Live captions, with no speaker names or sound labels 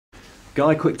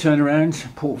Guy, quick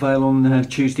turnaround, Port Vale on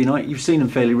Tuesday night. You've seen them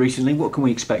fairly recently. What can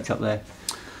we expect up there?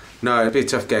 No, it'll be a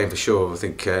tough game for sure. I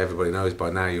think everybody knows by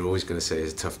now you're always going to say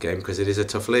it's a tough game because it is a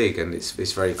tough league and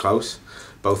it's very close,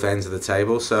 both ends of the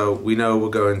table. So we know we're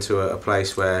going to a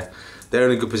place where they're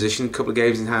in a good position, a couple of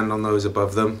games in hand on those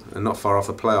above them and not far off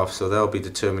the playoffs, so they'll be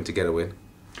determined to get a win.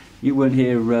 You weren't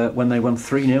here when they won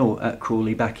 3-0 at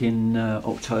Crawley back in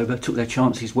October, took their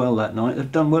chances well that night.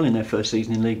 They've done well in their first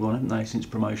season in League One, haven't they, since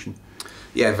promotion?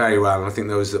 Yeah, very well. And I think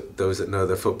those that know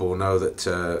their football know that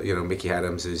Mickey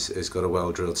Adams has got a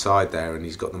well-drilled side there, and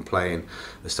he's got them playing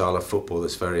a style of football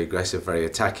that's very aggressive, very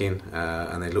attacking,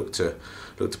 and they look to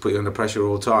put you under pressure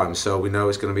all the time. So we know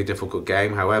it's going to be a difficult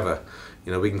game. However,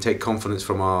 we can take confidence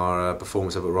from our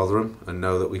performance up at Rotherham and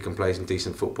know that we can play some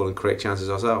decent football and create chances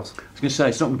ourselves. I was going to say,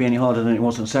 it's not going to be any harder than it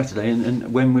was on Saturday,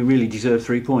 and when we really deserved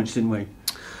 3 points, didn't we?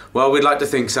 Well, we'd like to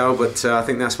think so, but I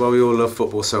think that's why we all love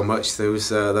football so much. Those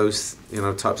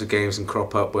types of games can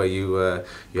crop up where you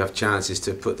have chances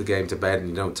to put the game to bed and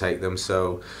you don't take them.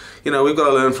 So, we've got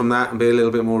to learn from that and be a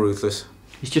little bit more ruthless.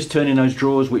 It's just turning those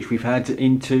draws which we've had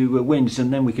into wins,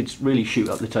 and then we could really shoot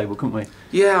up the table, couldn't we?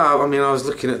 Yeah, I mean, I was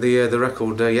looking at the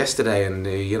record yesterday, and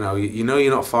you know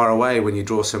you're not far away when you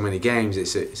draw so many games.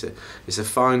 It's a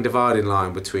fine dividing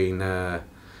line between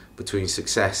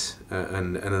success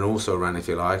and an also run, if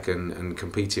you like, and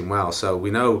competing well. So we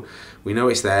know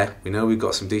it's there. We know we've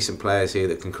got some decent players here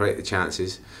that can create the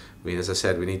chances. I mean, as I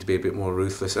said, we need to be a bit more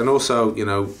ruthless, and also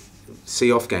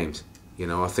see off games.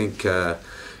 I think.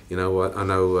 I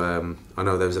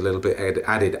know there was a little bit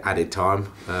added time,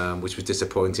 which was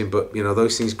disappointing. But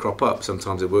those things crop up.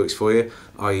 Sometimes it works for you,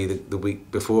 i.e. the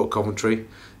week before at Coventry.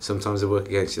 Sometimes they work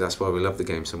against you. That's why we love the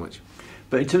game so much.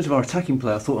 But in terms of our attacking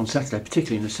play, I thought on Saturday,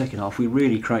 particularly in the second half, we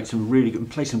really created some really good,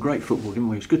 played some great football, didn't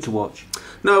we? It was good to watch.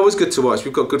 No, it was good to watch.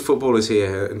 We've got good footballers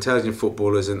here, intelligent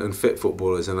footballers and fit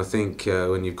footballers, and I think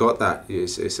when you've got that,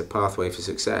 it's a pathway for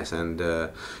success. And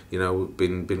we've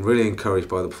been really encouraged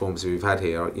by the performances we've had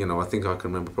here. I think I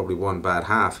can remember probably one bad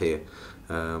half here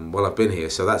while I've been here,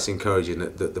 so that's encouraging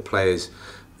that the players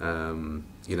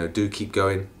do keep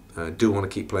going. Do want to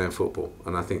keep playing football,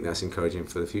 and I think that's encouraging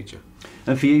for the future.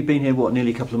 And for you, you've been here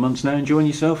nearly a couple of months now, enjoying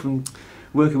yourself and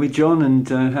working with John, and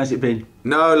how's it been?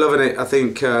 No, loving it. I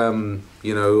think when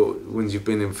you've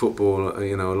been in football a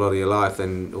lot of your life,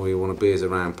 then all you want to be is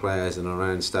around players and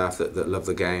around staff that love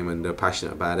the game and are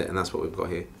passionate about it, and that's what we've got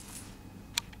here.